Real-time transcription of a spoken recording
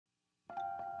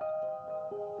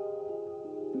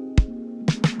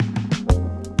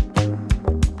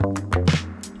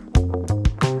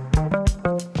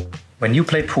When you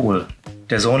play pool,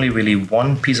 there's only really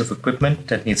one piece of equipment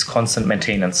that needs constant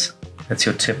maintenance. That's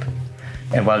your tip.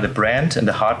 And while the brand and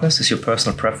the hardness is your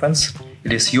personal preference,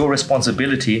 it is your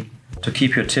responsibility to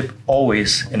keep your tip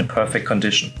always in a perfect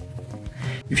condition.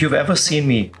 If you've ever seen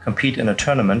me compete in a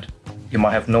tournament, you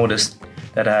might have noticed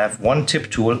that I have one tip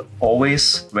tool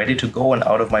always ready to go and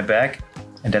out of my bag,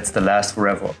 and that's the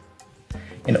Last4Ever.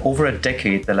 In over a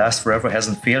decade, the Last4Ever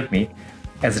hasn't failed me,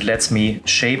 as it lets me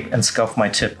shape and scuff my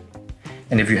tip.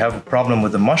 And if you have a problem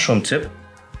with the mushroom tip,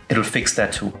 it'll fix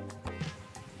that too.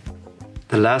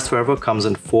 The Last4Ever comes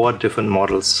in 4 different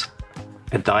models: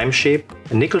 a dime shape,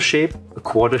 a nickel shape, a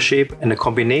quarter shape, and a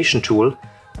combination tool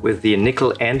with the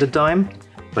nickel and a dime,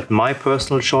 but my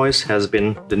personal choice has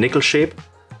been the nickel shape,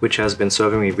 which has been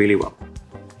serving me really well.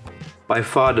 By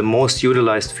far the most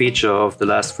utilized feature of the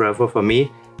Last4Ever for me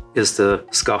is the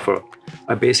scuffer.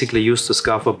 I basically use the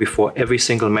scuffer before every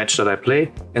single match that I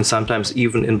play, and sometimes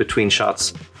even in between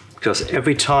shots. Because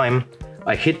every time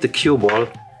I hit the cue ball,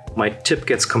 my tip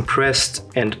gets compressed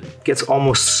and gets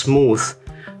almost smooth,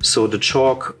 so the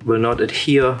chalk will not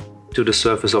adhere to the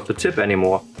surface of the tip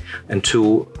anymore. And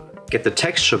to get the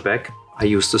texture back, I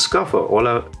use the scuffer. All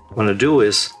I want to do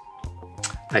is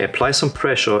I apply some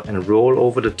pressure and roll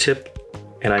over the tip,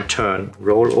 and I turn,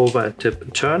 roll over a tip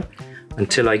and turn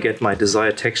until I get my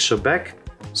desired texture back,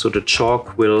 so the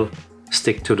chalk will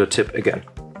stick to the tip again.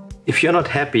 If you're not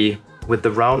happy with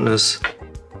the roundness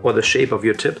or the shape of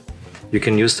your tip, you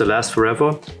can use the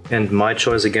Last4Ever, and my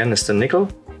choice again is the nickel.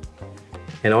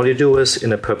 And all you do is,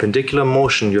 in a perpendicular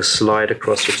motion, you slide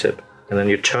across the tip, and then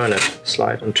you turn it,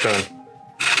 slide and turn.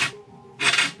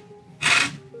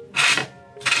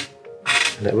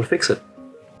 And that will fix it.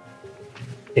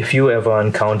 If you ever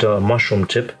encounter a mushroom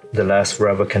tip, the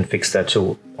Last4Ever can fix that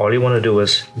too. All you want to do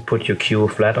is put your cue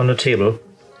flat on the table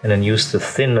and then use the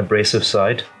thin abrasive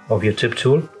side of your tip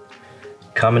tool,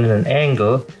 come in an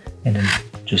angle, and then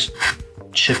just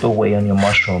chip away on your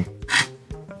mushroom.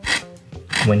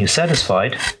 When you're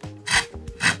satisfied,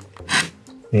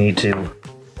 you need to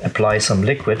apply some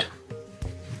liquid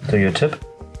to your tip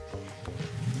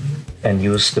and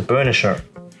use the burnisher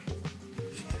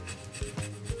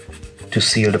to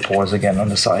seal the pores again on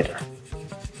the side.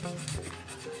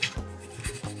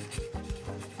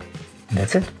 And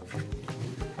that's it.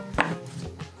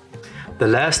 The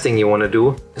last thing you want to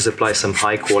do is apply some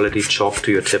high quality chalk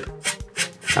to your tip.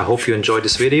 I hope you enjoyed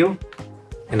this video,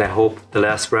 and I hope the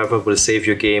Last4Ever will save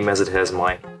your game as it has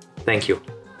mine. Thank you.